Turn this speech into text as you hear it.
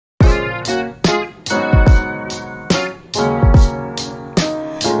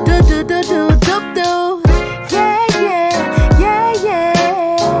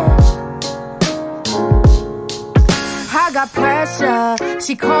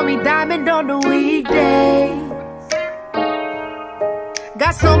call me Diamond on the weekdays.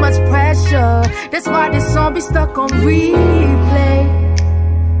 Got so much pressure, that's why this song be stuck on replay.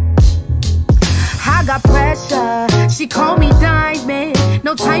 I got pressure, she call me Diamond,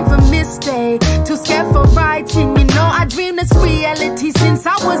 no time for mistake, too scared for writing. You know I dream this reality since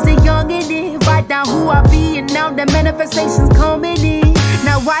I was a youngin'. Write down who I be and now the manifestation's coming in.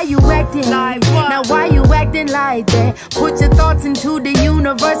 Now why you acting like what? Now why you acting like that? Put your thoughts into the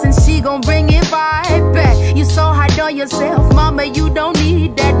universe and she gon' bring it right back. You so hard on yourself, mama, you don't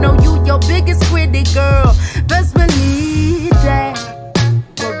need that. No, you your biggest critic, girl. Best believe that.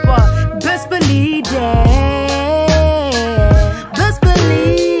 Best believe that. Best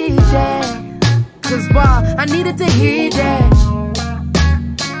believe that. Cause why? I needed to hear that.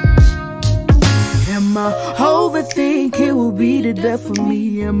 Am I overthinking will be the death of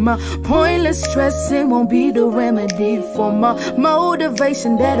me? Am I pointless stressing won't be the remedy for my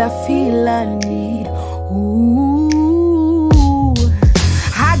motivation that I feel I need? Ooh,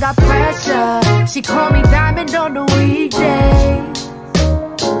 I got pressure, she call me Diamond on the weekday.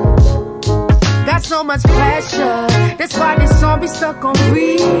 Got so much pressure, that's why this song be stuck on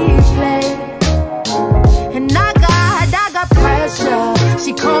replay. And I got pressure,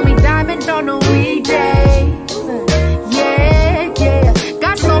 she call me Diamond on the weekday. Yeah, yeah,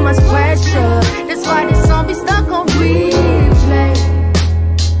 got so much pressure, that's why this song be stuck on replay.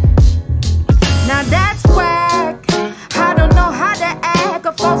 Now that's whack, I don't know how to act.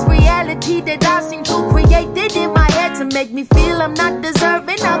 A false reality that I seem to create it in my head to make me feel I'm not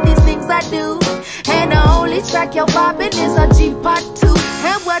deserving of these things I do. And the only track you're bobbing is a G-Pot 2.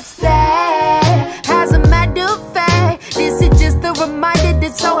 And what's that? As a matter of fact, this is just a reminder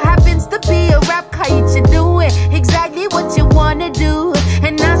that so happens to be a rap kaiit. You're doing exactly what you wanna do.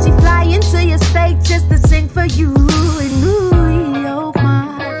 And now she flying to your state just to sing for you. And ooh, oh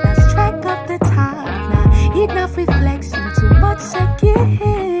my, lost track of the time. Now enough reflection, too much again.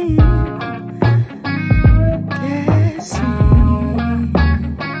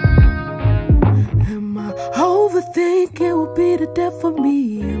 Overthinking will be the death of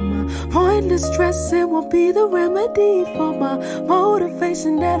me. And my pointless stressing won't be the remedy for my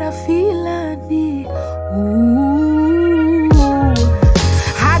motivation that I feel I need. Ooh,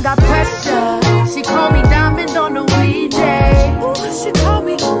 I got pressure, she call me Diamond on the weekday. Ooh, she call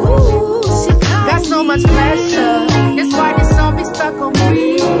me, ooh, she call got so much pressure, that's why this song be stuck on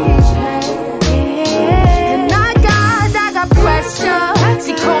replay. And I got pressure,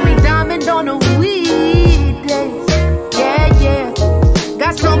 she call me Diamond on the weekday. Yeah, yeah,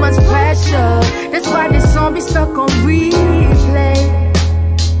 got so much pressure, that's why this song be stuck on replay.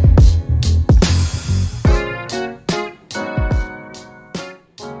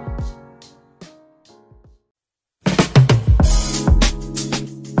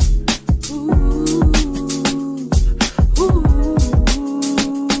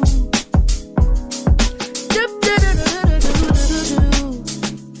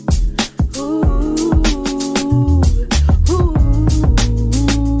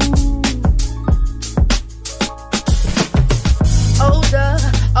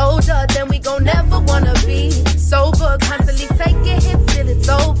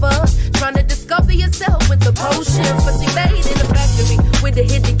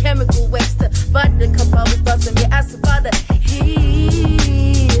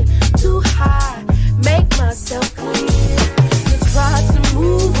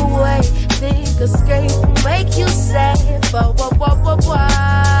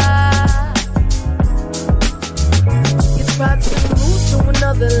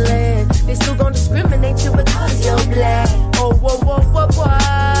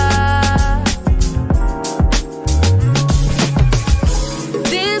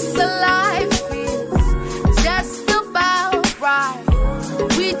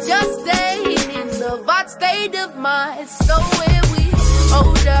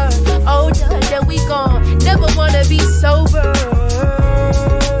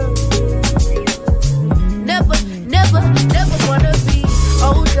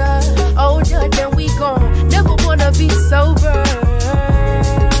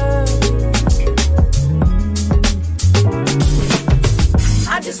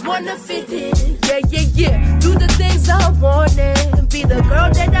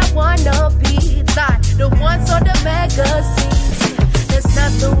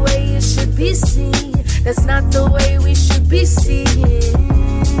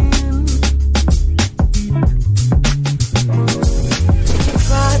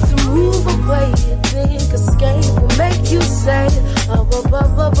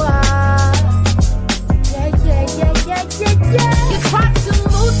 You try to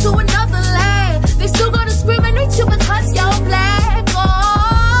move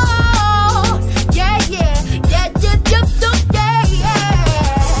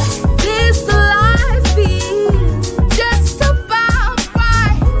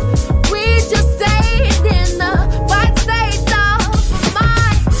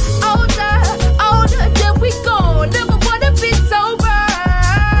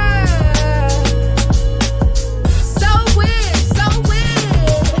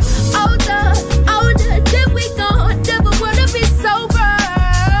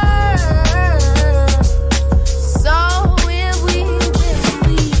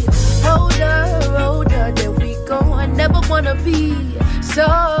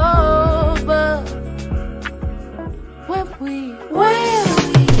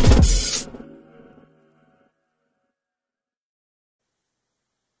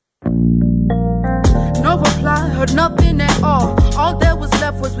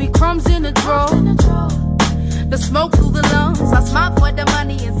in the drawer. The smoke through the lungs. I smile for the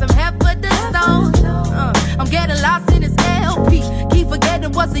money and some hair for the stone. I'm getting lost in this LP. Keep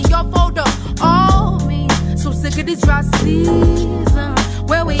forgetting what's in your folder. All me. So sick of this dry season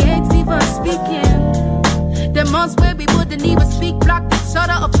where we ain't even speaking. The months where we wouldn't even speak, blocked each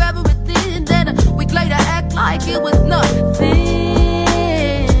other of everything. Then a week later act like it was nothing.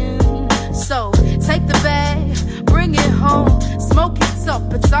 So take the bag, bring it home, smoke it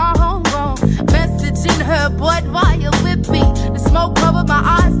up, it's all homegrown. Message in her, boy, why you with me? The smoke covered my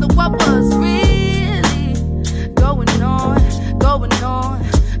eyes, so what was really going on, going on,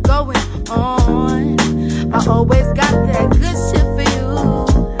 going on? I always got that good shit for you.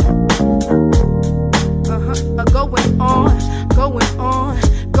 Going on, going on,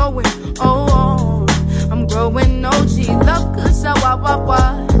 going on. I'm growing OG, Luv Kush,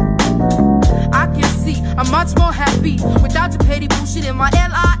 I can see I'm much more happy without your petty bullshit in my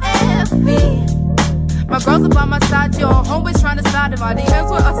LIFE. My girls are by my side, your homeboys trying to slide in my DMs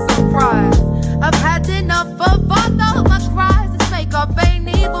with a surprise. I've had enough of all of my cries. This makeup ain't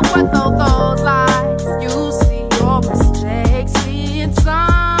even worth all those lies. You see your mistakes in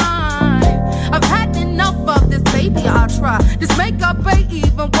time. I've had enough of this, baby, I'll try. This makeup ain't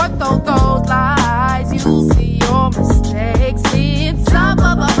even worth all those lies. You see your mistakes in time.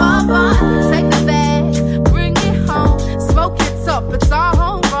 Take the bag, bring it home, smoke it up, it's all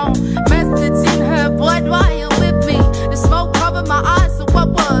homegrown. Message in her, boy, why you with me? The smoke covered my eyes, so what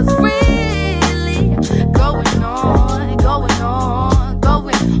was really going on, going on,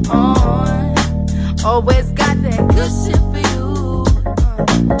 going on? Always got that good shit for you.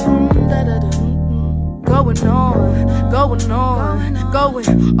 Going on, going on,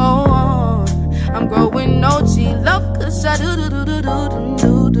 going on. I'm growing OG, Luv Kush,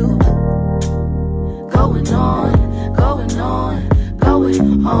 do. Going on, going on,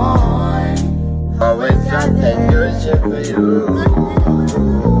 going on. Always got that good shit for you.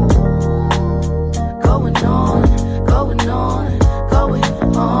 Going on, going on, going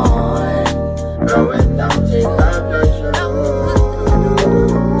on. Growing OG, Luv Kush.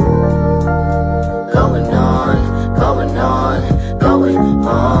 Going on, going on, going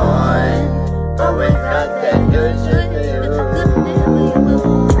on. Always got that good shit for you.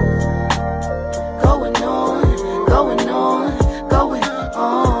 Going on, going on, going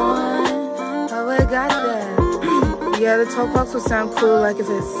on. Always got that. Yeah, the talk box would sound cool like if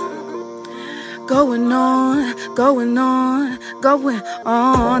it's going on, going on, going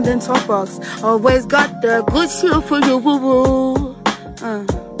on. Then talk box always got that good shit for you.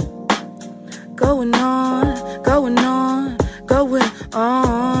 Going on, going on, going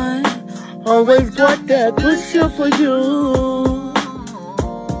on. Always got that good shit for you.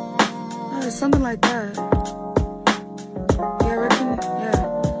 Something like that. Yeah, I reckon, yeah.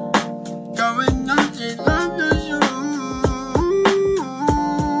 Going OG, Luv Kush.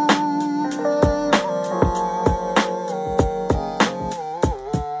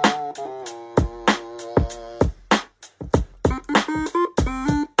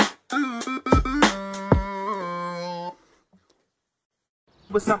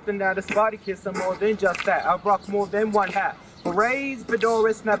 Was something that a spotty kiss and more than just that. I rock more than one hat. Berets,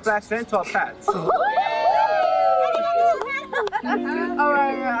 fedoras, snapbacks, and top hats. Alright,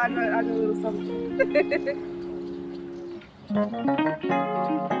 I know a little something.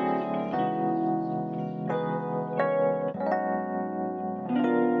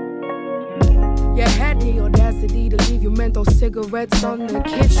 You had the audacity to leave your menthol cigarettes on the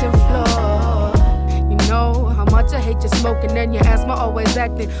kitchen floor. You know how much I hate you smoking and your asthma always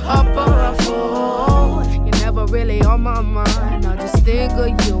acting up or a fool. You're never really on my mind. I just think of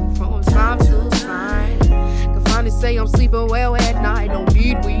you from time to time. Can finally say I'm sleeping well at night. Don't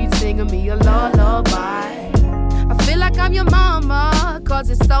need weed singing me a lullaby. I feel like I'm your mama, cause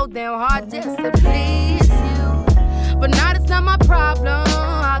it's so damn hard just to please you. But now it's not my problem.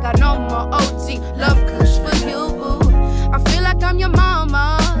 I got no more OG Luv Kush for you, boo. I feel like I'm your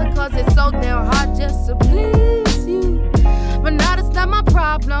mama, cause it's so damn hard just to please you. But now that's not my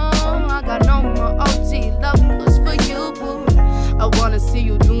problem. I got no more OG Luv Kush for you, boo. I wanna see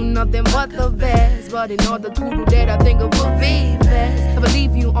you do nothing but the best, but in order to do that, I think it would be best. Never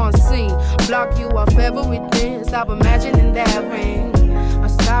leave you on scene, block you off everything. Stop imagining that ring. I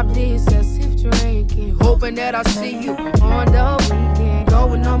stop this excessive drinking, hoping that I see you on the weekend.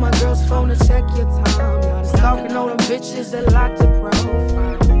 Going on my girl's phone to check your time. Now stalking all them bitches that like your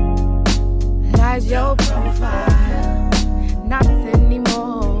profile. Lies your profile, not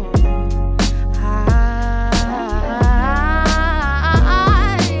anymore.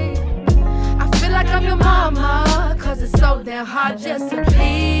 I feel like I'm your mama, cause it's so damn hard just to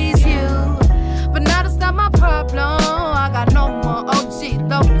please you. not my problem. I got no more OG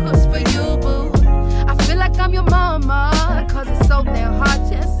Luv Kush for you, boo. I feel like I'm your mama, cause it's so damn hard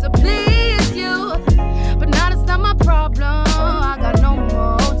just to please you. But now that's not my problem. I got no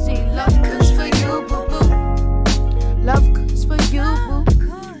more OG Luv Kush for you, boo, boo. Luv Kush for you,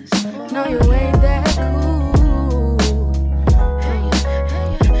 boo. No, you ain't that cool.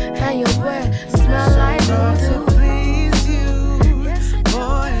 Hey, your breath smell like you.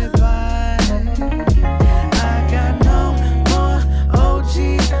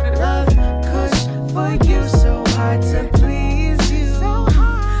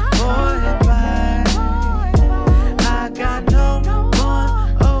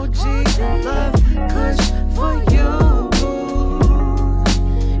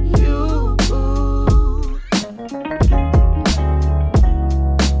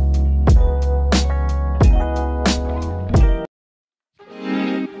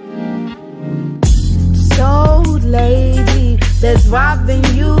 That's driving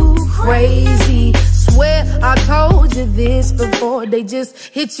you crazy. Swear I told you this before. They just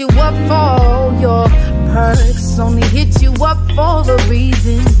hit you up for your perks. Only hit you up for a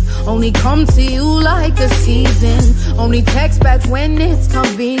reason. Only come to you like a season. Only text back when it's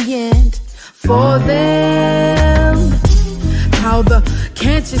convenient for them. How the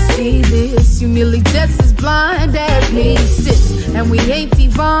can't you see this? You nearly just as blind as me, sis. And we ain't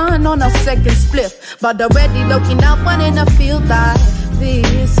even on our second spliff, but already looking out one in a field like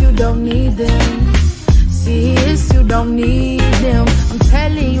this. You don't need them, sis, you don't need them. I'm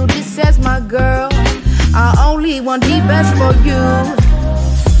telling you this as my girl, I only want the best for you.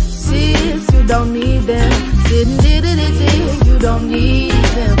 Sis, you don't need them, you don't need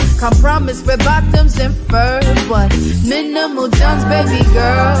them. Compromise red bottoms and fur, but minimal jumps, baby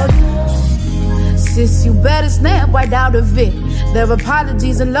girl. Sis, you better snap right out of it. Their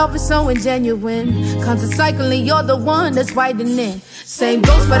apologies and love is so ingenuine. Constant cycling, you're the one that's writing in. Same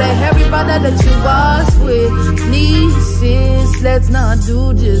goes for that hairy brother that you was with. Please, sis, let's not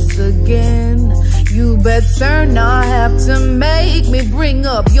do this again. You better not have to make me bring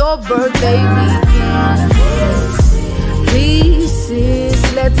up your birthday weekend. Please,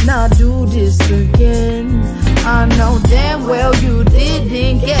 sis, let's not do this again. I know damn well you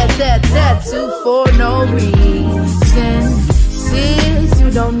didn't get that tattoo for no reason. Sis, you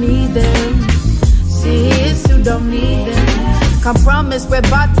don't need them. Sis, you don't need them. Compromise red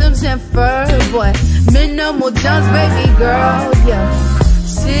bottoms and fur, boy. Minimal jumps, baby girl, yeah.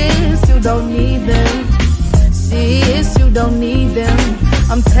 Sis, you don't need them. Sis, you don't need them.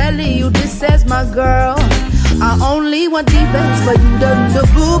 I'm telling you this as my girl, I only want the best for you, the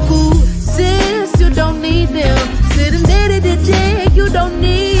boo-boo. Sis, you don't need them. Sit and day, you don't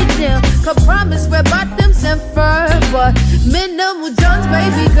need them. Compromise red bottoms and fur, but minimal jumps,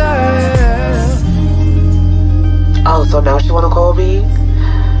 baby girl. Oh, so now she wanna call me?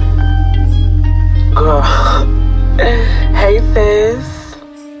 Girl. Hey, sis.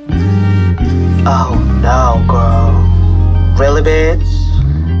 Oh, no, girl. Really, bitch?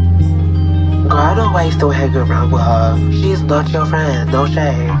 Girl, I know why you still hanging around with her. She's not your friend, no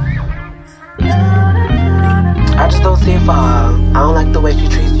shame. I just don't see it for her. I don't like the way she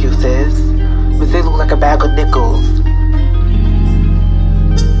treats you, sis. But sis look like a bag of nickels.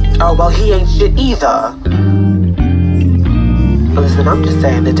 Oh, well, he ain't shit either. Listen, I'm just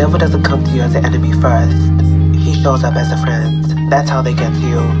saying, the devil doesn't come to you as an enemy first. He shows up as a friend. That's how they get to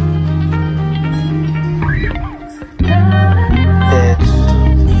you. Bitch.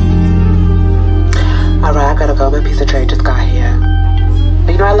 Alright, I gotta go. My piece of trade just got here.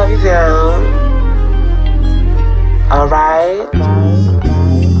 But you know I love you too. Alright?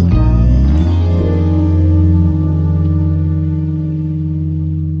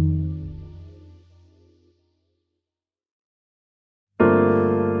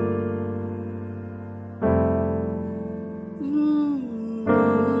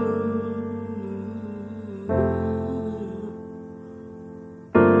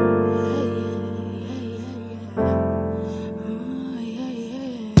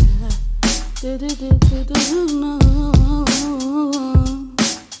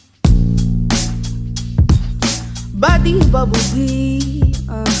 Body bubble tea,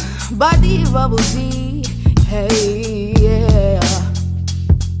 body bubble tea, hey yeah.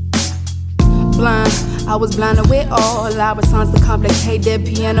 Blind, I was blinded with all our songs, the complicated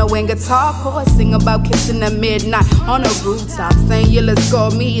piano and guitar chords. Sing about kissing at midnight on a rooftop, saying you let's go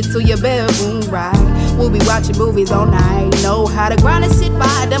meet to your bedroom ride. We'll be watching movies all night, know how to grind and shit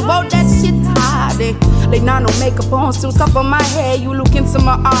by them, both that shit tired. They not no makeup on, still stuff on my head, you look into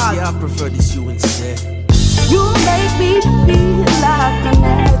my eyes. Yeah, I prefer this you instead. You make me feel like a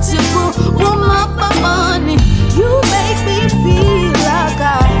natural woman.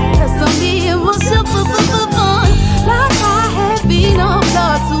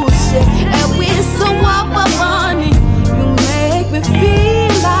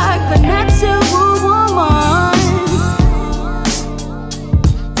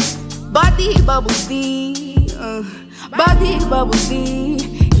 bubble tea, bubble tea,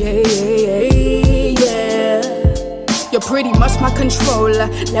 yeah. You're pretty much my controller.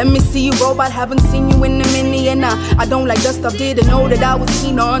 Let me see you roll, but haven't seen you in a minute. And I don't like that stuff, didn't know that I was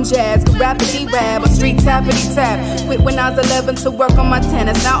keen on jazz. Good rappity-rap, a street tappity-tap. Quit when I was 11 to work on my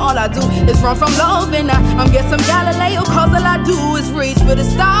tennis. Now all I do is run from love, and I'm guessing Galileo, cause all I do is reach for the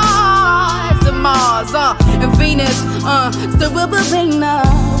stars and Mars, and Venus, still we'll be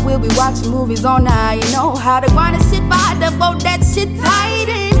we'll be watching movies all night. You know how to grind and shit, but I devote that shit tight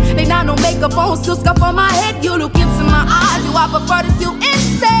in. They not no makeup on, still scuff on my head. You look into my eyes, do I prefer to see you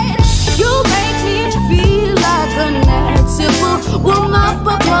instead? You make me feel like a natural woman,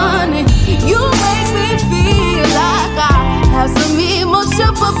 but running. You make me feel like I have some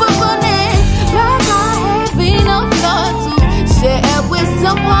emotion, but running. Like I have enough love to share with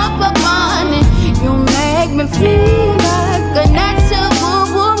someone, but running. You make me feel like a natural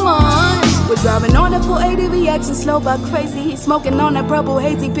woman. We're driving on a 480, reaction slow but crazy. Smoking on that purple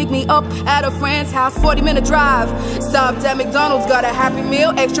hazy, pick me up at a friend's house, 40-minute drive. Stopped at McDonald's, got a Happy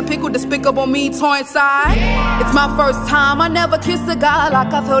Meal, extra pickle, despicable me, torn inside. It's my first time, I never kissed a guy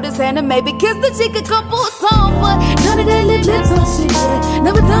like I've held his hand and maybe kissed the cheek a couple times, but none of that lip tongue shit, yeah.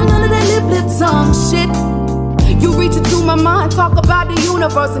 Never done none of that lip tongue shit. You reach into my mind, talk about the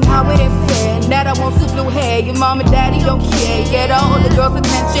universe and how it ain't fair, and that I want some blue hair. Your mom and daddy don't care. Get all the girls'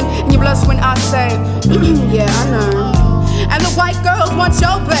 attention, and you blush when I say, yeah, I know. And the white girls want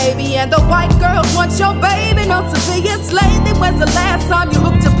your baby, and the white girls want your baby. Not to be a slave. When's the last time you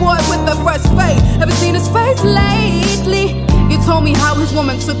hooked a boy with a fresh face? Haven't seen his face lately. You told me how his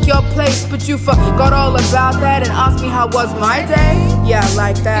woman took your place, but you forgot all about that and asked me how was my day. Yeah,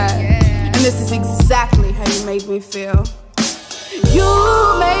 like that. And this is exactly how you made me feel. You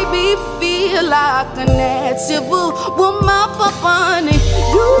made me feel like a natural woman, but funny.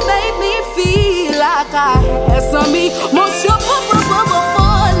 You made me feel like I had some emotion,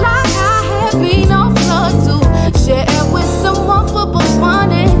 like I have enough love to share with someone, but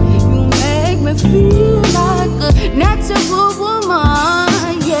funny. You make me feel like a natural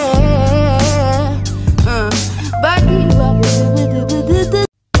woman, yeah.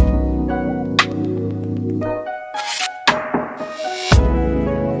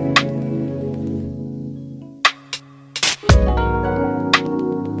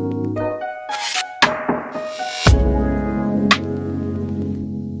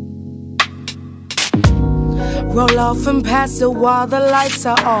 Roll off and pass it while the lights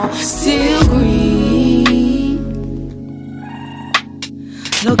are all still green.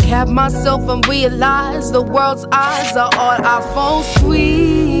 Look at myself and realize the world's eyes are on our phone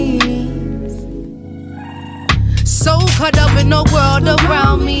screens. So caught up in the world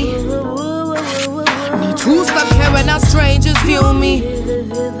around me. Need to stop caring how strangers view me.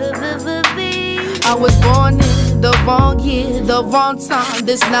 I was born in the wrong year, the wrong time.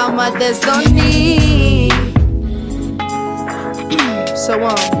 This now my destiny. So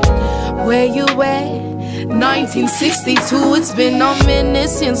where you at? 1962, it's been a minute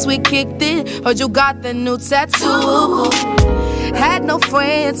since we kicked it. Heard you got the new tattoo. Had no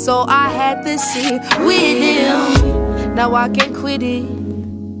friends, so I had this shit with him. Now I can't quit it.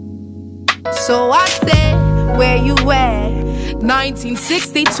 So I said, where you at?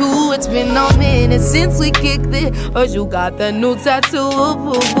 1962, it's been a minute since we kicked it. Heard you got the new tattoo.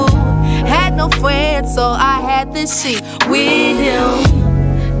 Had no friends, so I had this shit with him.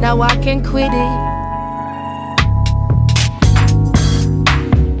 Now I can't quit it.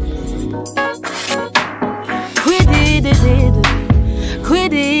 Quit it,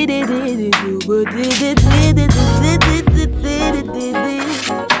 quit it,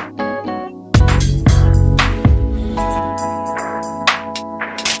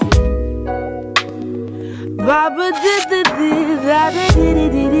 Baba did quit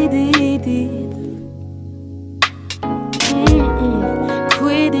it,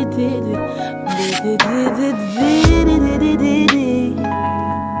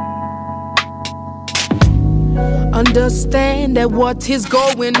 understand that what is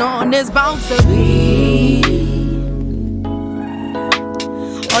going on is bound to be.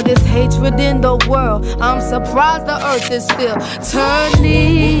 All this hatred in the world, I'm surprised the earth is still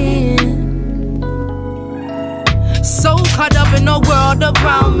turning. So caught up in the world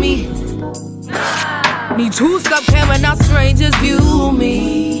around me. Need to stop caring how strangers view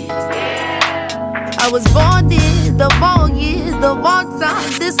me. I was born in the wrong year, the wrong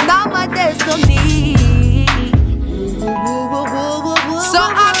time. This not my destiny. So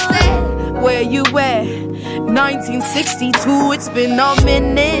I said, where you at? 1962, it's been a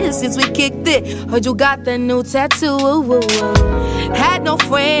minute since we kicked it. Heard you got that new tattoo. Had no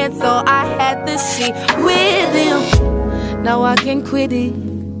friends, so I had to shit with him. Now I can quit it.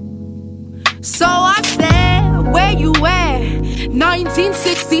 So I said, where you at?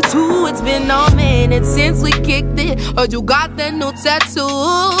 1962, it's been a minute since we kicked it. Heard you got that new tattoo.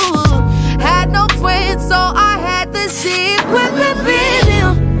 Had no friends, so I had to shit with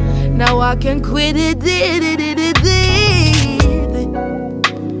him. Now I can quit it.